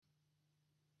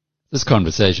This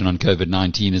conversation on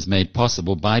COVID-19 is made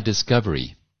possible by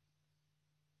Discovery.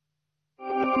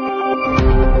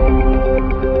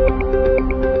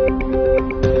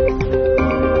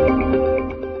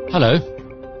 Hello,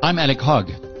 I'm Alec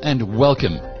Hogg, and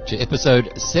welcome to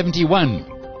episode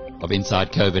 71 of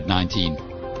Inside COVID-19.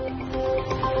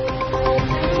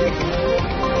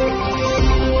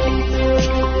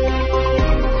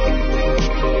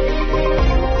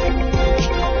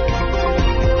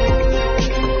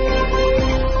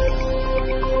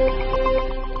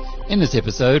 In this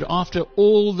episode, after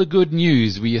all the good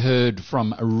news we heard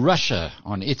from Russia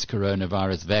on its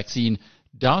coronavirus vaccine,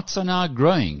 doubts are now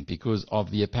growing because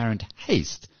of the apparent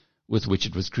haste with which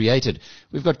it was created.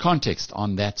 We've got context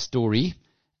on that story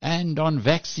and on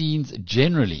vaccines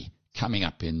generally coming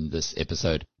up in this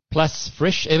episode. Plus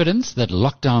fresh evidence that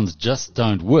lockdowns just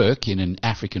don't work in an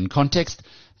African context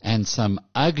and some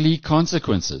ugly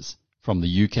consequences from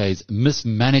the UK's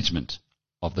mismanagement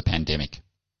of the pandemic.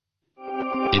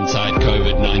 Inside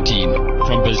COVID-19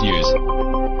 from BizNews.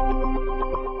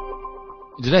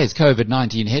 In today's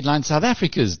COVID-19 headline, South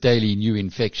Africa's daily new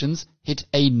infections hit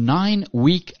a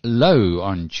 9-week low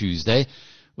on Tuesday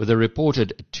with a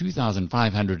reported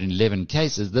 2,511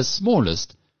 cases, the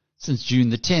smallest since June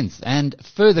the 10th, and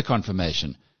further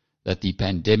confirmation that the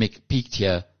pandemic peaked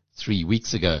here 3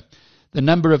 weeks ago. The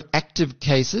number of active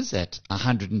cases at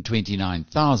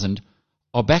 129,000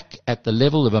 are back at the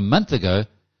level of a month ago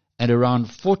and around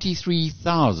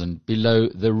 43,000 below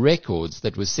the records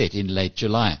that were set in late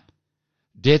July.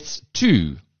 Deaths,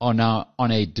 too, are now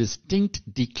on a distinct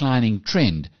declining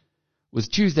trend,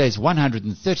 with Tuesday's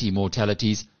 130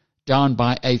 mortalities down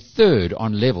by a third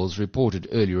on levels reported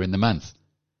earlier in the month.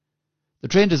 The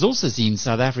trend has also seen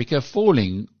South Africa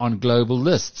falling on global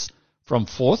lists from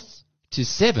 4th to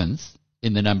 7th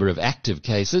in the number of active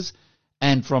cases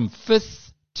and from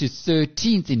 5th to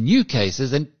 13th in new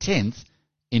cases and 10th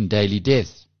in daily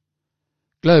deaths.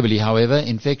 Globally, however,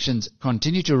 infections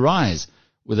continue to rise,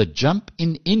 with a jump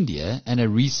in India and a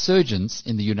resurgence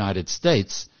in the United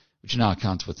States, which now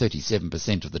accounts for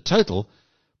 37% of the total,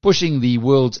 pushing the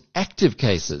world's active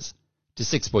cases to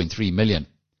 6.3 million.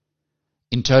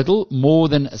 In total, more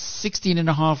than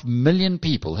 16.5 million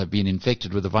people have been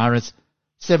infected with the virus,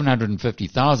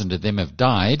 750,000 of them have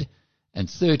died, and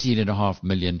 13.5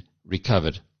 million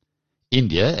recovered.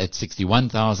 India at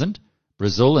 61,000,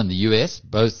 Brazil and the US,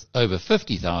 both over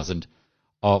 50,000,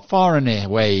 are far and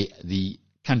away the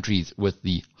countries with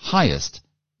the highest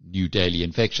new daily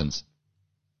infections.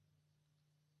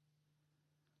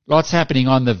 Lots happening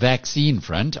on the vaccine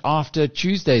front after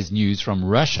Tuesday's news from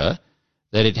Russia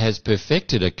that it has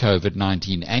perfected a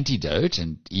COVID-19 antidote,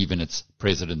 and even its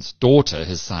president's daughter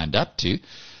has signed up to.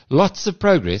 Lots of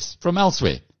progress from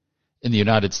elsewhere. In the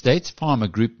United States,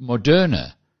 pharma group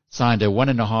Moderna signed a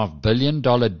 $1.5 billion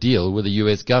deal with the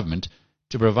U.S. government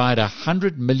to provide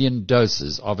 100 million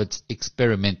doses of its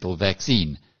experimental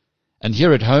vaccine. And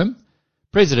here at home,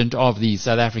 President of the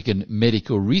South African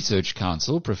Medical Research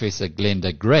Council, Professor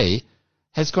Glenda Gray,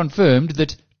 has confirmed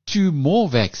that 2 more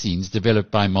vaccines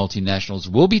developed by multinationals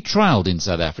will be trialled in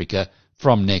South Africa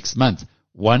from next month,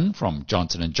 one from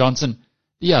Johnson & Johnson,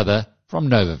 the other from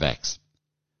Novavax.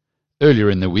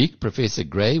 Earlier in the week, Professor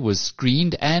Gray was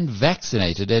screened and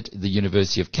vaccinated at the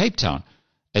University of Cape Town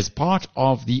as part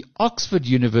of the Oxford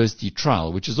University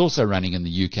trial, which is also running in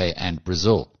the UK and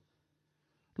Brazil.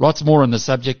 Lots more on the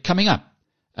subject coming up,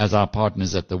 as our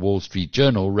partners at the Wall Street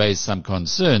Journal raise some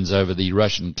concerns over the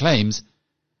Russian claims,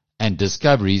 and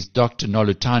Discovery's Dr.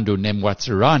 Noluthando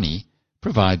Nemwatsarani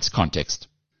provides context.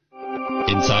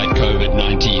 Inside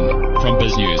COVID-19 from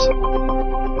BizNews.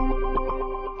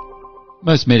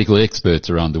 Most medical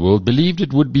experts around the world believed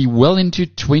it would be well into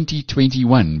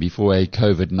 2021 before a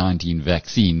COVID-19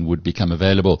 vaccine would become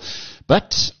available.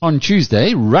 But on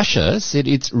Tuesday, Russia said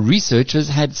its researchers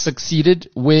had succeeded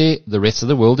where the rest of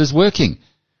the world is working,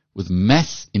 with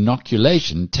mass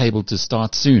inoculation tabled to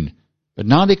start soon. But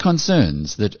now there are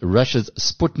concerns that Russia's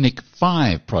Sputnik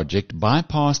V project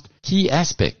bypassed key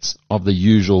aspects of the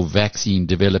usual vaccine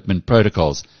development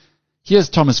protocols. Here's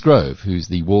Thomas Grove, who's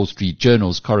the Wall Street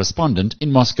Journal's correspondent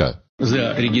in Moscow. Впервые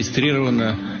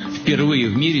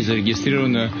в мире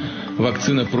зарегистрирована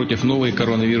вакцина против новой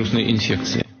коронавирусной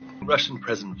инфекции. Russian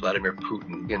President Vladimir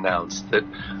Putin announced that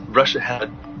Russia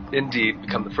had indeed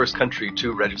become the first country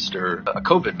to register a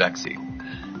COVID vaccine.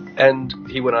 And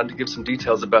he went on to give some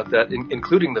details about that,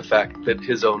 including the fact that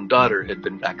his own daughter had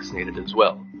been vaccinated as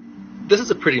well. This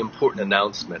is a pretty important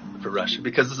announcement for Russia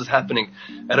because this is happening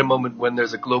at a moment when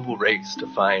there's a global race to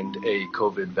find a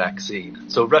COVID vaccine.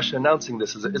 So Russia announcing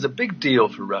this is a big deal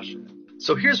for Russia.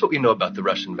 So here's what we know about the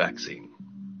Russian vaccine.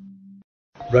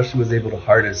 Russia was able to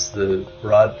harness the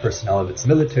broad personnel of its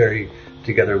military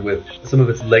together with some of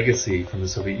its legacy from the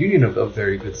Soviet Union of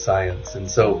very good science. And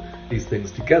so these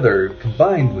things together,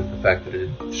 combined with the fact that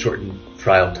it shortened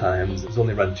trial times, it's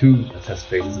only run 2 test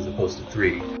phases as opposed to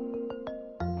 3.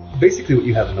 Basically what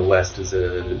you have in the West is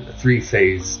a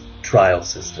 3-phase trial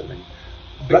system. And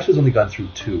Russia's only gone through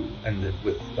 2, and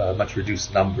with much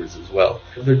reduced numbers as well.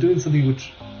 They're doing something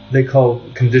which they call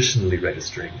conditionally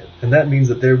registering it. And that means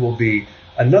that there will be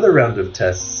another round of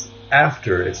tests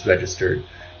after it's registered.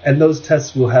 And those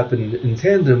tests will happen in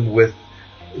tandem with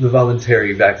the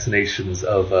voluntary vaccinations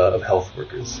of health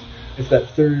workers. If that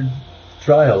 3rd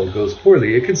trial goes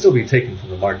poorly, it can still be taken from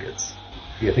the markets.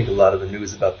 I think a lot of the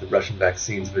news about the Russian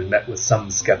vaccines have been met with some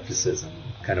skepticism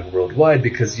kind of worldwide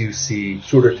because you see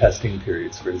shorter testing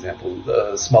periods, for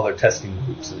example, smaller testing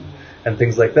groups and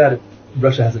things like that.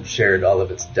 Russia hasn't shared all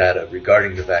of its data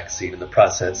regarding the vaccine and the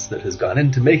process that has gone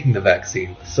into making the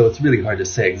vaccine, so it's really hard to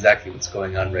say exactly what's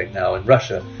going on right now in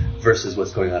Russia versus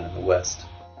what's going on in the West.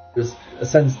 There's a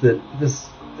sense that this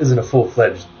isn't a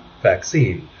full-fledged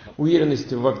vaccine.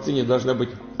 Уверенность в вакцине должна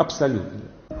быть абсолютной.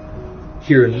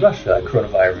 Here in Russia, a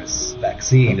coronavirus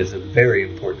vaccine is a very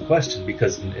important question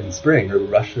because in spring,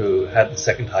 Russia had the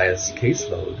 2nd highest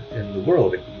caseload in the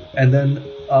world. And then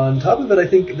on top of it, I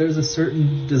think there's a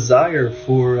certain desire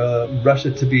for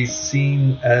Russia to be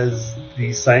seen as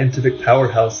the scientific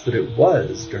powerhouse that it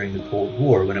was during the Cold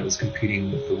War when it was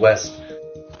competing with the West.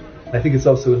 I think it's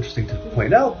also interesting to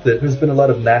point out that there's been a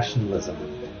lot of nationalism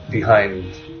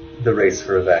behind the race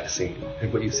for a vaccine.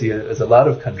 And what you see is a lot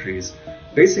of countries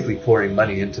basically pouring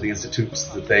money into the institutes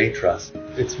that they trust.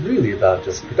 It's really about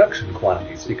just production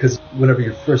quantities, because whenever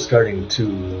you're first starting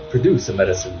to produce a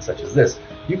medicine such as this,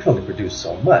 you can only produce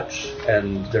so much,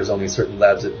 and there's only certain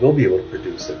labs that will be able to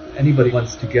produce it. If anybody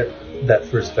wants to get that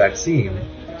first vaccine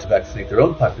to vaccinate their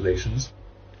own populations,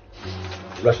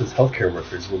 Russia's healthcare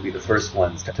workers will be the first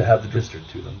ones to have the administered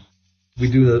to them. We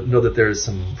do know that there's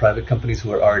some private companies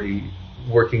who are already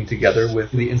working together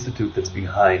with the institute that's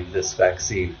behind this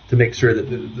vaccine to make sure that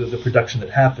the production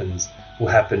that happens will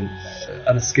happen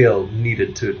on a scale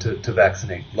needed to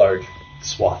vaccinate large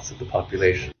swaths of the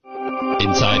population.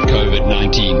 Inside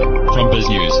COVID-19 from Biz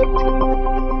News.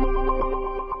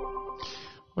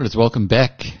 Well, it's welcome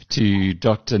back to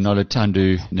Dr.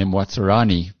 Noluthando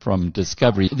Nemwatsarani from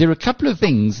Discovery. There are a couple of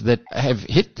things that have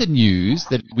hit the news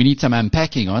that we need some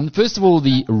unpacking on. First of all,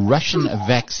 the Russian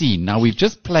vaccine. Now, we've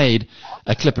just played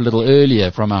a clip a little earlier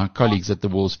from our colleagues at the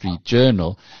Wall Street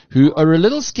Journal who are a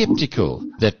little skeptical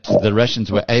that the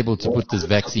Russians were able to put this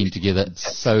vaccine together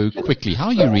so quickly. How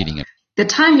are you reading it? The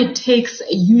time it takes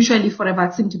usually for a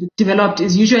vaccine to be developed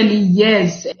is usually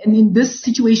years. And in this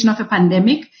situation of a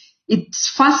pandemic,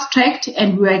 it's fast-tracked,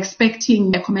 and we're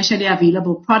expecting a commercially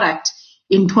available product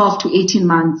in 12 to 18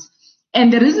 months.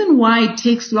 And the reason why it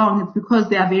takes long is because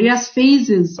there are various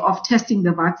phases of testing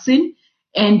the vaccine.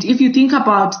 And if you think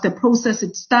about the process,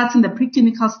 it starts in the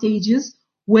preclinical stages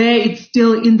where it's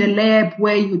still in the lab,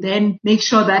 where you then make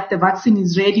sure that the vaccine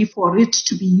is ready for it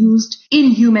to be used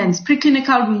in humans.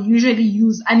 Preclinical, we usually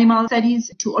use animal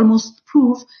studies to almost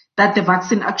prove that the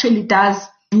vaccine actually does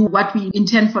do what we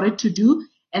intend for it to do.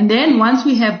 And then once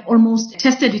we have almost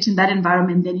tested it in that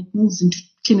environment, then it moves into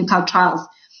clinical trials.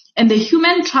 And the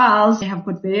human trials, they have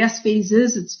got various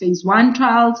phases. It's phase 1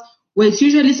 trials, where it's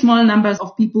usually small numbers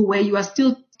of people where you are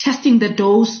still testing the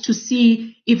dose to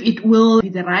see if it will be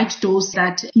the right dose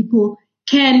that people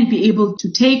can be able to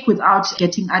take without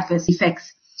getting adverse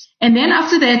effects. And then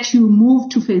after that, you move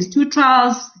to phase 2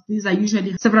 trials. These are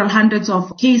usually several hundreds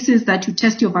of cases that you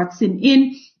test your vaccine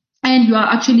in. And you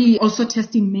are actually also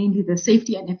testing mainly the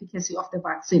safety and efficacy of the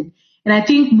vaccine. And I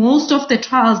think most of the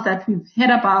trials that we've heard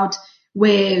about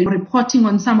were reporting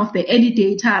on some of the early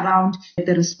data around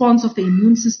the response of the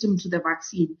immune system to the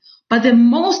vaccine. But the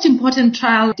most important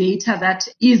trial data that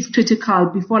is critical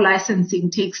before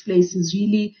licensing takes place is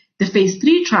really the phase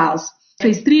 3 trials.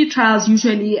 Phase 3 trials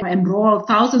usually enroll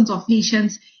thousands of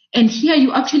patients. And here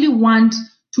you actually want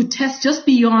to test just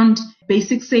beyond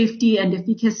basic safety and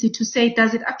efficacy to say,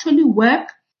 does it actually work?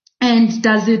 And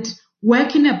does it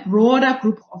work in a broader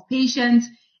group of patients?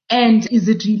 And is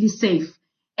it really safe?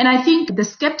 And I think the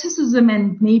skepticism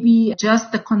and maybe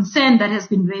just the concern that has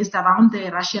been raised around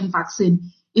the Russian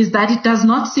vaccine is that it does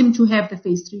not seem to have the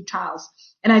phase 3 trials.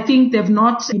 And I think they've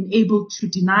not been able to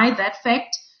deny that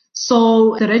fact.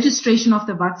 So the registration of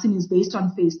the vaccine is based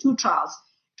on phase 2 trials.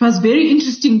 It was very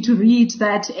interesting to read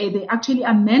that they actually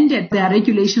amended their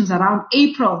regulations around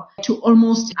April to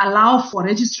almost allow for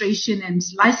registration and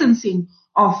licensing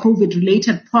of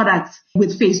COVID-related products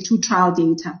with phase 2 trial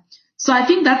data. So I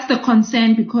think that's the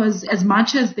concern, because as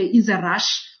much as there is a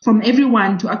rush from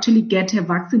everyone to actually get a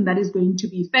vaccine that is going to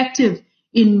be effective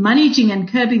in managing and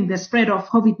curbing the spread of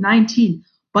COVID-19,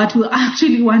 but we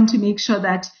actually want to make sure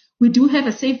that we do have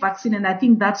a safe vaccine. And I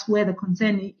think that's where the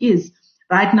concern is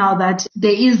right now, that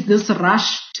there is this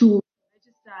rush to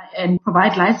register and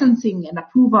provide licensing and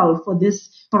approval for this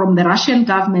from the Russian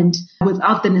government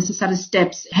without the necessary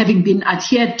steps having been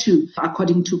adhered to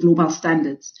according to global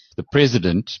standards. The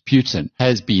president, Putin,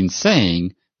 has been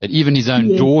saying that even his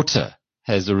own daughter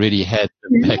has already had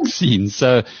the vaccine.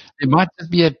 So there might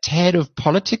just be a tad of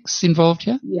politics involved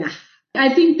here. Yeah,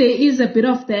 I think there is a bit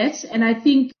of that. And I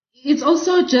think it's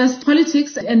also just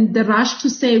politics and the rush to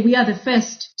say we are the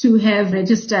first to have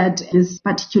registered this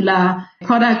particular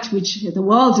product, which the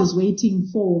world is waiting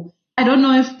for. I don't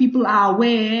know if people are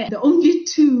aware, the only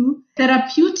 2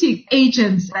 therapeutic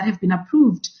agents that have been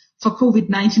approved for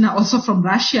COVID-19 are also from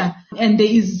Russia. And there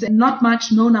is not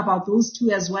much known about those 2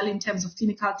 as well in terms of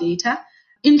clinical data.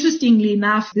 Interestingly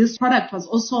enough, this product was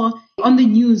also on the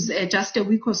news just a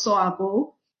week or so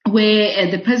ago, where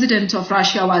the president of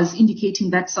Russia was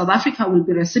indicating that South Africa will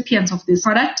be recipients of this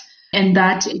product and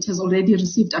that it has already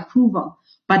received approval.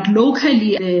 But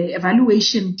locally, the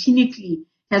evaluation clinically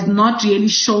has not really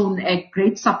shown a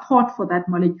great support for that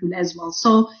molecule as well.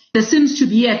 So there seems to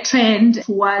be a trend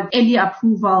toward early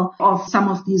approval of some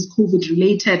of these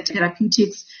COVID-related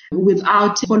therapeutics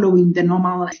without following the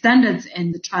normal standards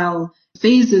and the trial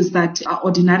phases that are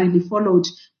ordinarily followed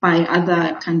by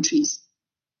other countries.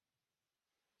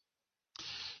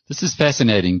 This is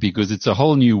fascinating because it's a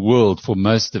whole new world for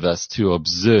most of us to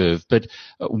observe. But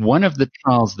one of the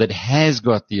trials that has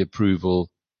got the approval,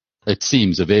 it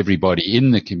seems, of everybody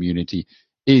in the community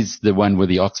is the one with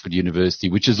the Oxford University,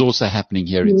 which is also happening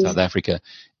here in South Africa,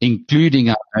 including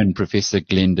our own Professor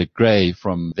Glenda Gray,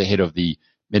 from the head of the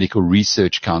Medical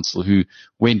Research Council, who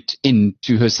went in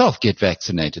to herself get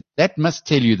vaccinated. That must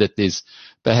tell you that there's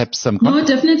perhaps some... No,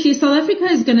 definitely. South Africa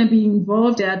is going to be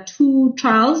involved. There are 2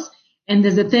 trials, and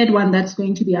there's a third one that's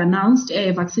going to be announced,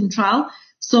 a vaccine trial.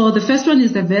 So the first one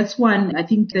is the VETS one. I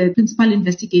think the principal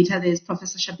investigator there is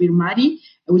Professor Shabir Madi,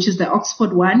 which is the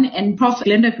Oxford one. And Prof.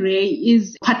 Glenda Gray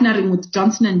is partnering with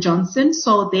Johnson & Johnson.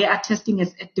 So they are testing a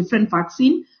different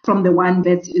vaccine from the one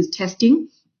VETS is testing.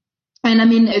 And I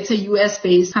mean, it's a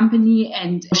US-based company,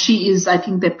 and she is, I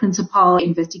think, the principal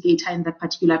investigator in that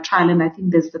particular trial. And I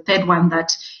think there's the third one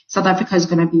that South Africa is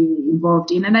going to be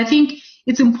involved in. And I think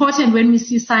it's important when we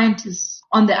see scientists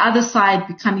on the other side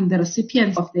becoming the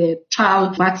recipients of the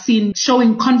trial vaccine,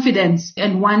 showing confidence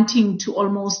and wanting to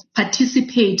almost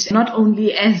participate, not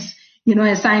only as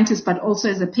a scientist, but also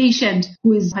as a patient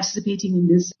who is participating in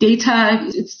this data.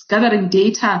 It's gathering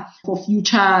data for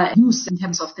future use in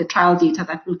terms of the trial data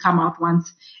that will come out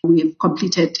once we've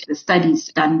completed the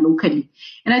studies done locally.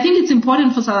 And I think it's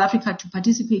important for South Africa to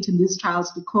participate in these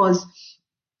trials because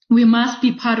we must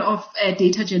be part of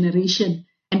data generation,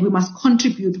 and we must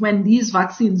contribute when these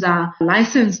vaccines are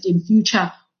licensed in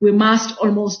future. We must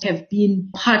almost have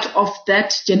been part of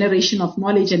that generation of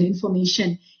knowledge and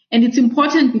information. And it's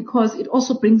important because it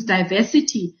also brings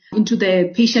diversity into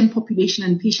the patient population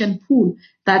and patient pool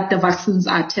that the vaccines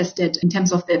are tested in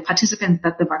terms of the participants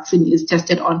that the vaccine is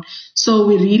tested on. So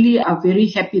we really are very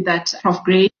happy that Prof.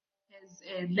 Gray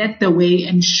has led the way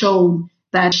and shown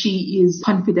that she is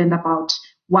confident about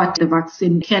what the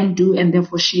vaccine can do, and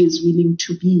therefore she is willing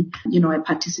to be, a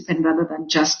participant rather than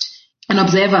just an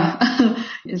observer,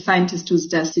 a scientist who's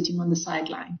just sitting on the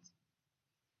sidelines.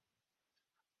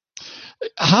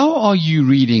 How are you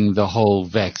reading the whole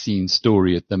vaccine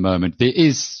story at the moment? There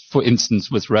is, for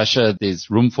instance, with Russia, there's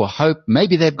room for hope.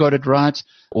 Maybe they've got it right,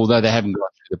 although they haven't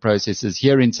got through the processes.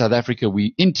 Here in South Africa,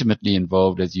 we're intimately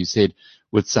involved, as you said,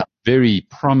 with some very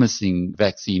promising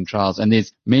vaccine trials. And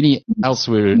there's many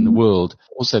elsewhere in the world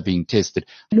also being tested.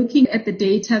 Looking at the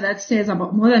data that says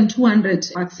about more than 200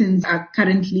 vaccines are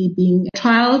currently being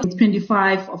trialed,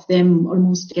 25 of them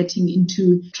almost getting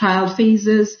into trial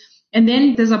phases. And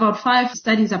then there's about 5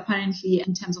 studies apparently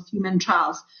in terms of human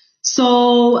trials.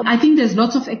 So I think there's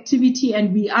lots of activity,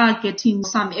 and we are getting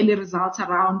some early results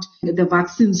around the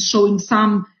vaccines showing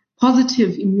some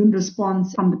positive immune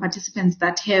response from the participants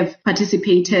that have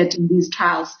participated in these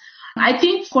trials. I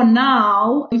think for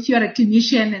now, if you're a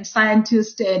clinician and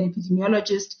scientist and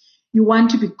epidemiologist, you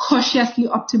want to be cautiously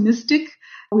optimistic.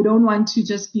 We don't want to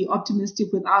just be optimistic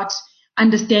without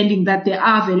understanding that there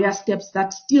are various steps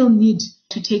that still need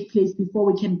to take place before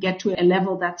we can get to a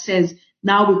level that says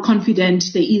now we're confident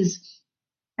there is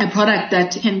a product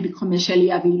that can be commercially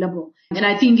available. And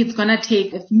I think it's going to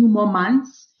take a few more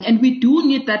months And we do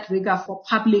need that rigor for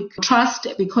public trust,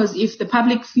 because if the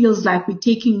public feels like we're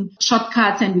taking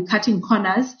shortcuts and we're cutting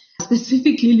corners,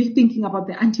 specifically thinking about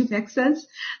the anti-vaxxers,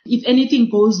 if anything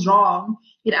goes wrong,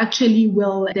 it actually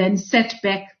will then set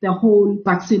back the whole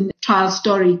vaccine trial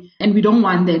story. And we don't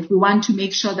want that. We want to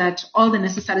make sure that all the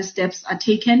necessary steps are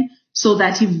taken so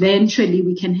that eventually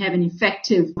we can have an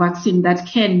effective vaccine that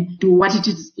can do what it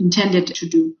is intended to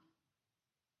do.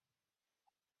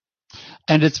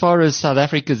 And as far as South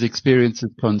Africa's experience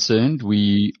is concerned,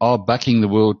 we are bucking the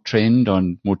world trend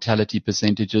on mortality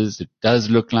percentages. It does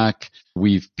look like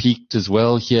we've peaked as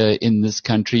well here in this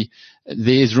country.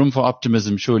 There is room for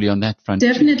optimism, surely, on that front.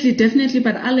 Definitely.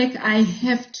 But Alec, I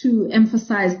have to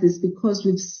emphasize this because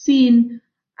we've seen,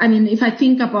 if I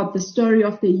think about the story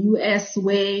of the US,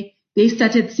 where they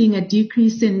started seeing a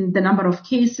decrease in the number of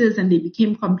cases and they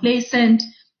became complacent,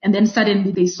 and then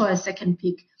suddenly they saw a second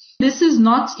peak. This is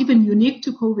not even unique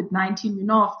to COVID-19. We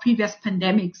know of previous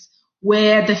pandemics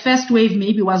where the first wave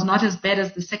maybe was not as bad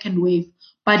as the second wave,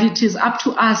 but it is up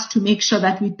to us to make sure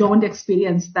that we don't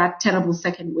experience that terrible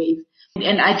second wave.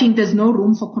 And I think there's no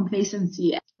room for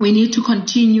complacency. We need to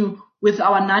continue with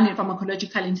our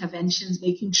non-pharmacological interventions,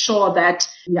 making sure that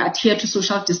we adhere to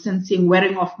social distancing,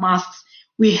 wearing of masks.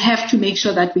 We have to make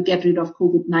sure that we get rid of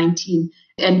COVID-19,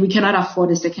 and we cannot afford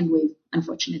a second wave,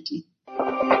 unfortunately.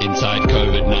 Inside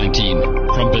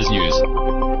COVID-19 from Biz News.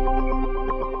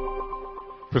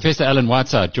 Professor Alan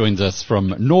Whiteside joins us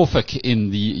from Norfolk in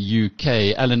the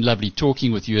UK. Alan, lovely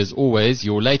talking with you as always.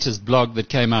 Your latest blog that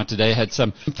came out today had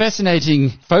some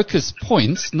fascinating focus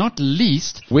points, not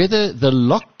least whether the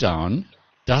lockdown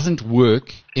doesn't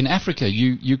work in Africa.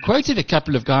 You quoted a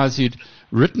couple of guys who'd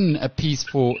written a piece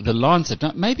for The Lancet.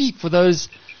 Now, maybe for those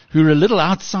who are a little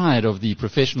outside of the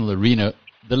professional arena,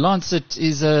 The Lancet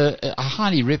is a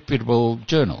highly reputable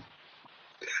journal.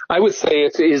 I would say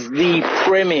it is the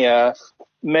premier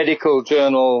medical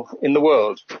journal in the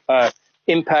world.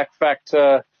 Impact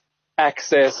factor,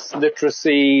 access,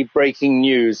 literacy, breaking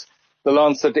news. The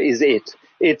Lancet is it.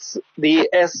 It's the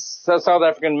South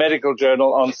African medical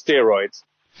journal on steroids.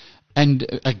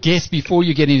 And I guess before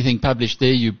you get anything published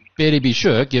there, you better be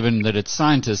sure, given that it's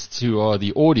scientists who are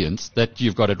the audience, that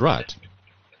you've got it right.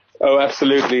 Oh,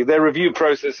 absolutely. Their review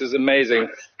process is amazing.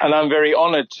 And I'm very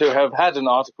honored to have had an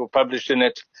article published in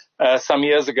it some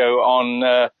years ago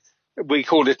on, we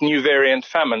called it New Variant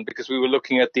Famine, because we were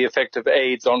looking at the effect of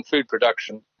AIDS on food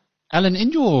production. Alan,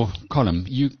 in your column,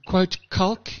 you quote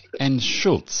Kalk and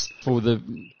Schultz for the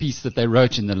piece that they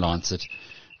wrote in The Lancet.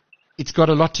 It's got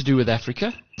a lot to do with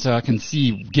Africa, so I can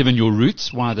see, given your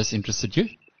roots, why this interested you.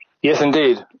 Yes,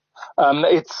 indeed.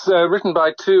 It's written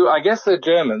by two, I guess they're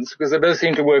Germans, because they both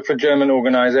seem to work for German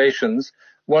organizations.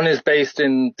 One is based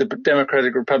in the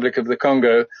Democratic Republic of the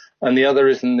Congo, and the other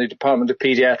is in the Department of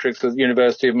Pediatrics at the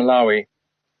University of Malawi.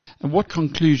 And what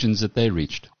conclusions have they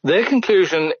reached? Their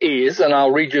conclusion is, and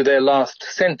I'll read you their last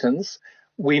sentence,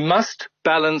 we must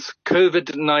balance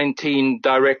COVID-19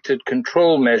 directed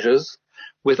control measures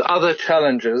with other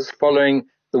challenges following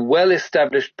the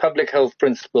well-established public health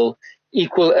principle,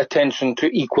 equal attention to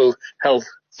equal health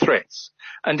threats.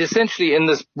 And essentially in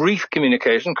this brief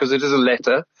communication, because it is a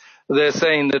letter, they're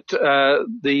saying that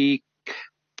the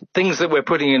things that we're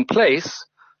putting in place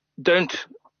don't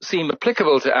seem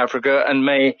applicable to Africa and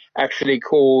may actually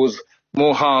cause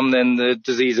more harm than the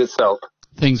disease itself.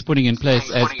 Things putting in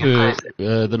place as per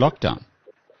the lockdown.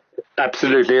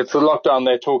 Absolutely. It's the lockdown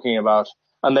they're talking about.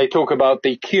 And they talk about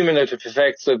the cumulative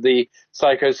effects of the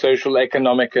psychosocial,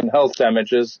 economic, and health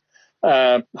damages,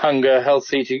 hunger,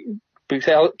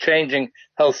 changing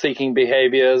health-seeking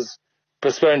behaviors,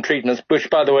 postponed treatments, which,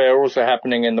 by the way, are also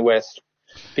happening in the West.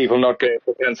 People not going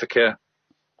for cancer care.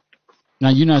 Now,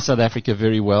 you know South Africa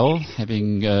very well,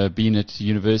 having been at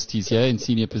universities here in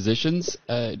senior positions.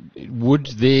 Would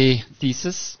their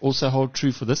thesis also hold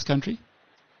true for this country?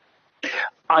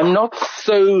 I'm not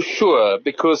so sure,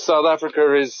 because South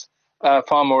Africa is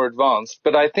far more advanced,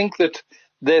 but I think that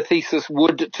their thesis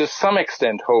would to some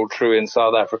extent hold true in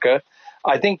South Africa.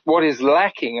 I think what is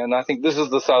lacking, and I think this is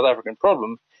the South African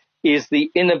problem, is the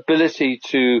inability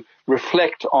to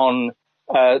reflect on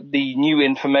the new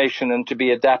information and to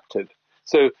be adapted.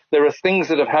 So there are things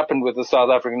that have happened with the South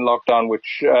African lockdown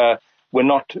which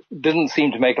didn't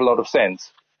seem to make a lot of sense.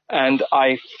 And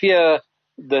I fear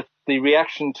that the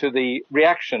reaction to the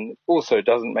reaction also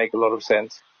doesn't make a lot of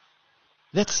sense.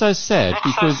 That's so sad,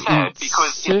 because in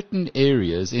certain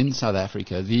areas in South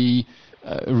Africa, the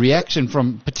reaction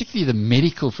from particularly the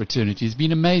medical fraternity has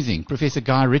been amazing. Professor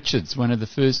Guy Richards, one of the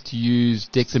first to use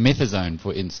dexamethasone,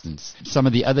 for instance. Some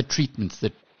of the other treatments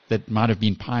that might have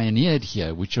been pioneered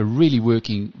here, which are really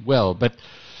working well. But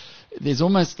there's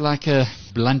almost like a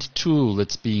blunt tool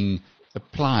that's being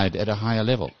applied at a higher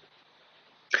level.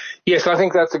 Yes, I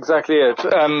think that's exactly it.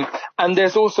 And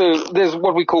there's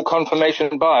what we call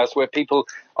confirmation bias, where people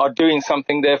are doing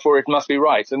something, therefore it must be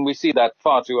right. And we see that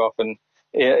far too often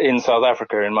in South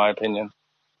Africa, in my opinion.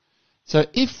 So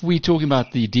if we're talking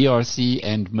about the DRC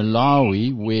and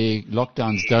Malawi, where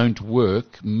lockdowns don't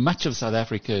work, much of South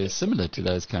Africa is similar to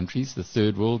those countries, the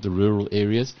third world, the rural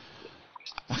areas.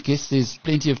 I guess there's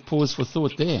plenty of pause for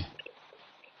thought there.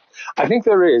 I think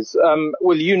there is.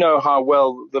 Well, you know how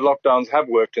well the lockdowns have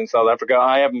worked in South Africa.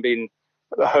 I haven't been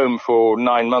home for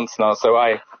 9 months now, so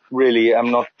I really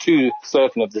am not too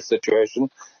certain of the situation.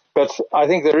 But I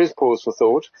think there is pause for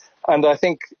thought. And I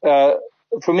think,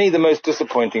 for me, the most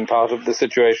disappointing part of the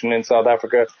situation in South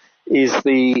Africa is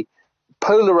the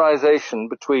polarization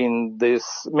between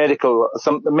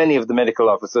many of the medical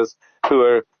officers who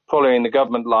are following the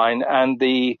government line and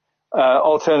the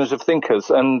alternative thinkers.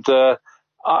 And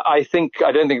I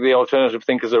don't think the alternative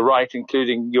thinkers are right,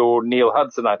 including your Neil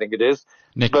Hudson, I think it is.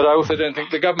 Nick. But I also don't think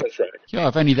the government's right. Yeah,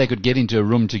 if only they could get into a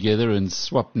room together and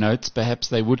swap notes, perhaps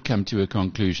they would come to a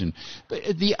conclusion.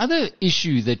 But the other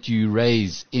issue that you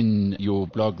raise in your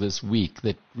blog this week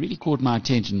that really caught my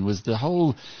attention was the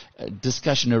whole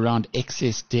discussion around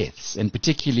excess deaths, and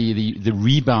particularly the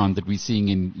rebound that we're seeing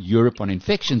in Europe on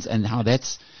infections and how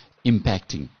that's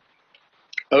impacting.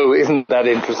 Oh, isn't that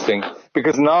interesting?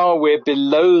 Because now we're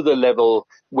below the level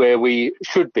where we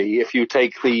should be if you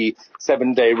take the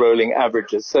 7-day rolling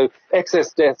averages. So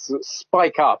excess deaths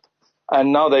spike up,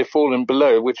 and now they've fallen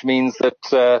below, which means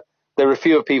that there are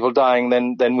fewer people dying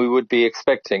than we would be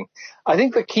expecting. I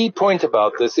think the key point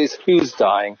about this is who's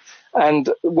dying. And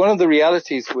one of the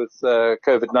realities with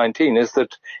COVID-19 is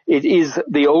that it is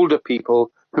the older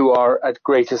people who are at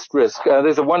greatest risk.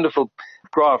 There's a wonderful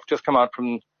graph just come out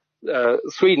from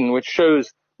Sweden, which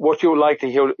shows what your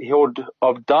likelihood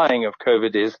of dying of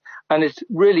COVID is, and it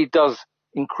really does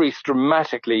increase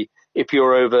dramatically if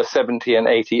you're over 70 and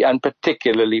 80, and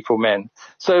particularly for men.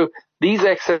 So these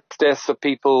excess deaths are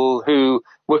people who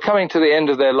were coming to the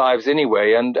end of their lives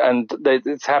anyway, and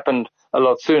it's happened a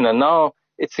lot sooner. Now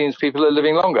it seems people are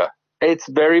living longer. It's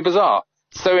very bizarre.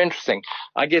 So interesting.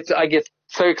 I get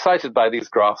so excited by these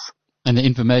graphs. And the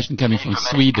information coming from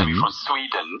Sweden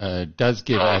does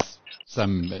give us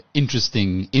some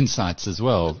interesting insights as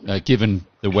well, given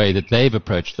the way that they've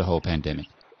approached the whole pandemic.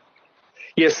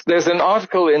 Yes, there's an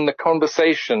article in The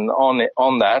Conversation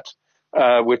on that,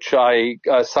 which I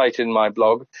cite in my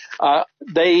blog.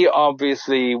 They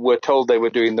obviously were told they were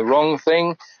doing the wrong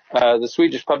thing. The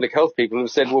Swedish public health people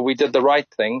have said, well, we did the right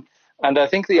thing. And I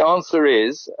think the answer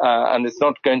is, and it's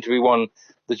not going to be one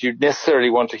that you necessarily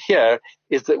want to hear,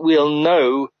 is that we'll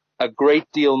know a great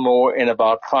deal more in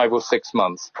about 5 or 6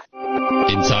 months.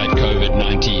 Inside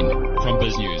COVID-19 from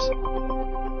Biz News.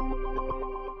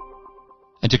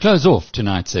 And to close off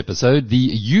tonight's episode,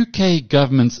 the UK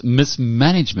government's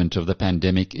mismanagement of the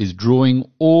pandemic is drawing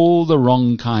all the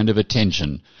wrong kind of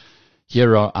attention.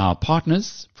 Here are our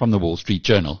partners from the Wall Street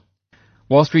Journal.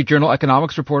 Wall Street Journal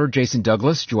economics reporter Jason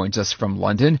Douglas joins us from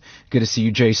London. Good to see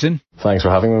you, Jason. Thanks for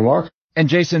having me, Mark. And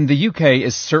Jason, the UK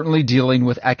is certainly dealing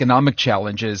with economic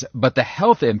challenges, but the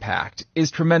health impact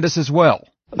is tremendous as well.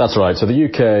 That's right. So the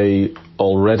UK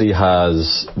already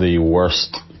has the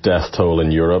worst death toll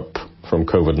in Europe from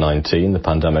COVID-19. The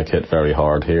pandemic hit very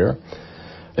hard here.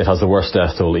 It has the worst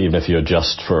death toll even if you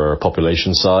adjust for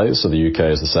population size. So the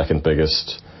UK is the second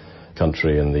biggest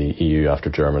country in the EU after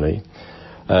Germany.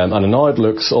 And now it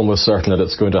looks almost certain that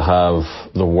it's going to have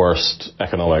the worst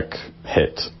economic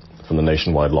hit from the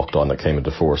nationwide lockdown that came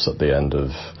into force at the end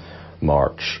of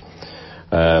March.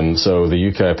 So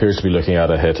the UK appears to be looking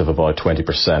at a hit of about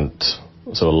 20%,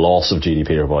 so a loss of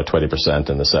GDP of about 20%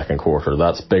 in the second quarter.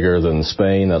 That's bigger than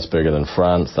Spain, that's bigger than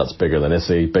France, that's bigger than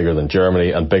Italy, bigger than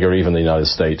Germany, and bigger even than the United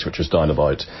States, which was down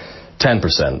about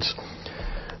 10%.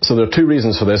 So there are two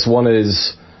reasons for this. One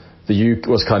is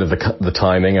was kind of the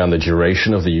timing and the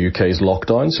duration of the UK's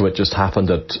lockdown. So it just happened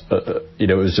that,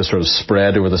 it was just sort of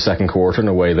spread over the second quarter in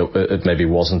a way that it maybe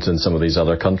wasn't in some of these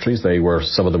other countries.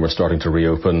 Some of them were starting to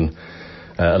reopen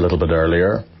a little bit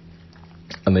earlier.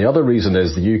 And the other reason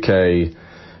is the UK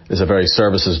is a very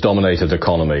services-dominated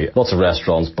economy. Lots of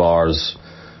restaurants, bars,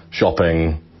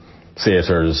 shopping,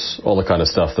 theatres, all the kind of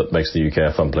stuff that makes the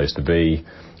UK a fun place to be.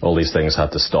 All these things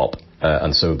had to stop.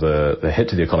 And so the hit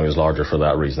to the economy was larger for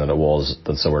that reason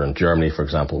than somewhere in Germany, for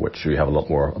example, which we have a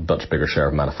much bigger share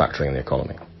of manufacturing in the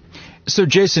economy. So,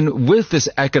 Jason, with this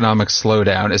economic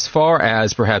slowdown, as far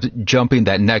as perhaps jumping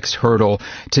that next hurdle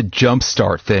to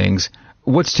jumpstart things,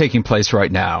 what's taking place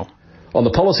right now? On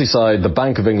the policy side, the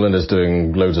Bank of England is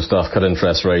doing loads of stuff, cut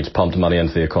interest rates, pumped money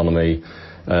into the economy.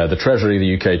 The Treasury,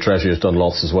 the UK Treasury, has done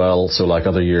lots as well. So like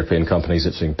other European companies,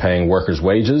 it's been paying workers'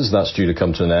 wages. That's due to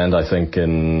come to an end, I think,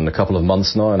 in a couple of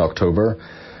months now, in October.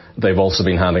 They've also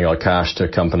been handing out cash to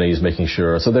companies, making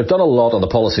sure. So they've done a lot on the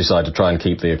policy side to try and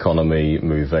keep the economy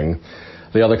moving.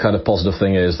 The other kind of positive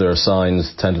thing is there are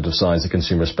signs, tentative signs, that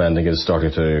consumer spending is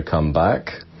starting to come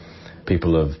back.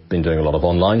 People have been doing a lot of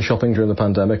online shopping during the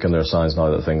pandemic, and there are signs now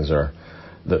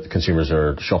that consumers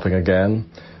are shopping again.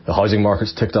 The housing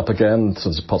market's ticked up again, so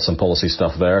there's some policy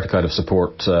stuff there to kind of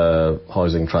support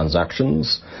housing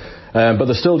transactions. But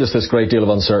there's still just this great deal of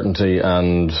uncertainty,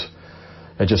 and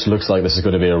it just looks like this is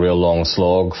going to be a real long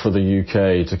slog for the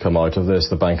UK to come out of this.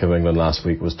 The Bank of England last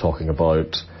week was talking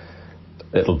about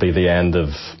it'll be the end of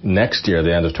next year,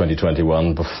 the end of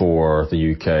 2021, before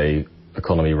the UK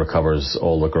economy recovers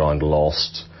all the ground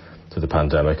lost to the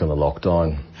pandemic and the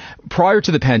lockdown. Prior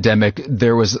to the pandemic,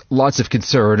 there was lots of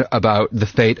concern about the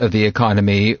fate of the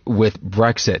economy with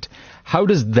Brexit. How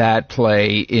does that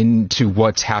play into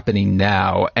what's happening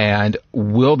now, and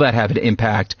will that have an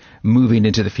impact moving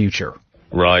into the future?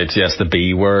 Right, yes, the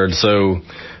B word. So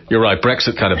you're right,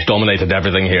 Brexit kind of dominated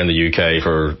everything here in the UK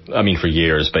for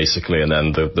years, basically, and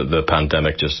then the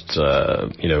pandemic just,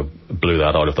 blew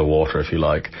that out of the water, if you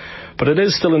like. But it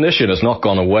is still an issue, and it's not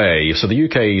gone away. So the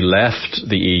UK left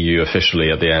the EU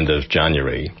officially at the end of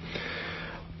January.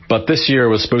 But this year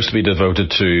was supposed to be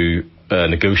devoted to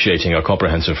negotiating a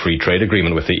comprehensive free trade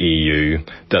agreement with the EU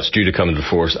that's due to come into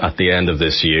force at the end of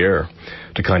this year,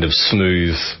 to kind of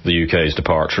smooth the UK's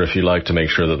departure, if you like, to make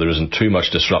sure that there isn't too much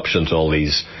disruption to all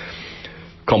these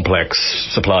complex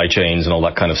supply chains and all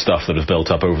that kind of stuff that have built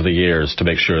up over the years, to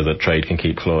make sure that trade can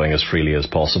keep flowing as freely as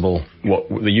possible.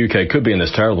 The UK could be in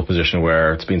this terrible position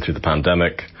where it's been through the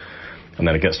pandemic, and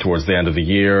then it gets towards the end of the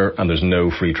year and there's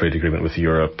no free trade agreement with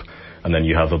Europe, and then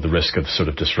you have the risk of sort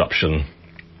of disruption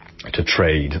to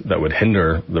trade that would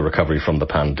hinder the recovery from the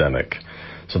pandemic.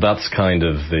 So that's kind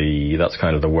of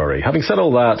the worry. Having said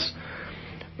all that,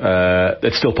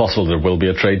 it's still possible there will be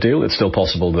a trade deal. It's still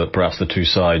possible that perhaps the two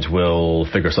sides will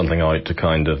figure something out to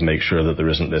kind of make sure that there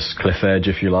isn't this cliff edge,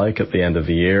 if you like, at the end of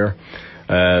the year.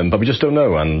 But we just don't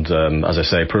know. And as I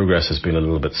say, progress has been a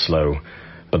little bit slow.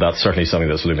 But that's certainly something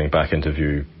that's looming back into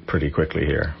view pretty quickly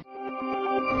here.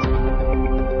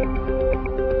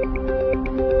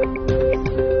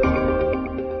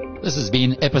 This has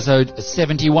been episode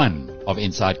 71 of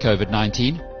Inside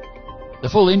COVID-19. The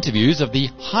full interviews of the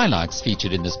highlights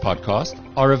featured in this podcast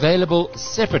are available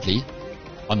separately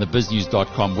on the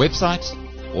biznews.com website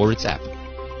or its app.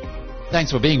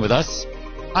 Thanks for being with us.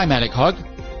 I'm Alec Hogg.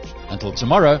 Until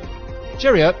tomorrow,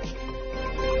 cheerio.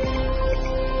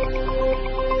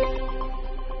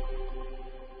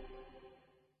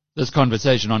 This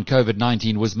conversation on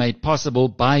COVID-19 was made possible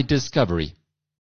by Discovery.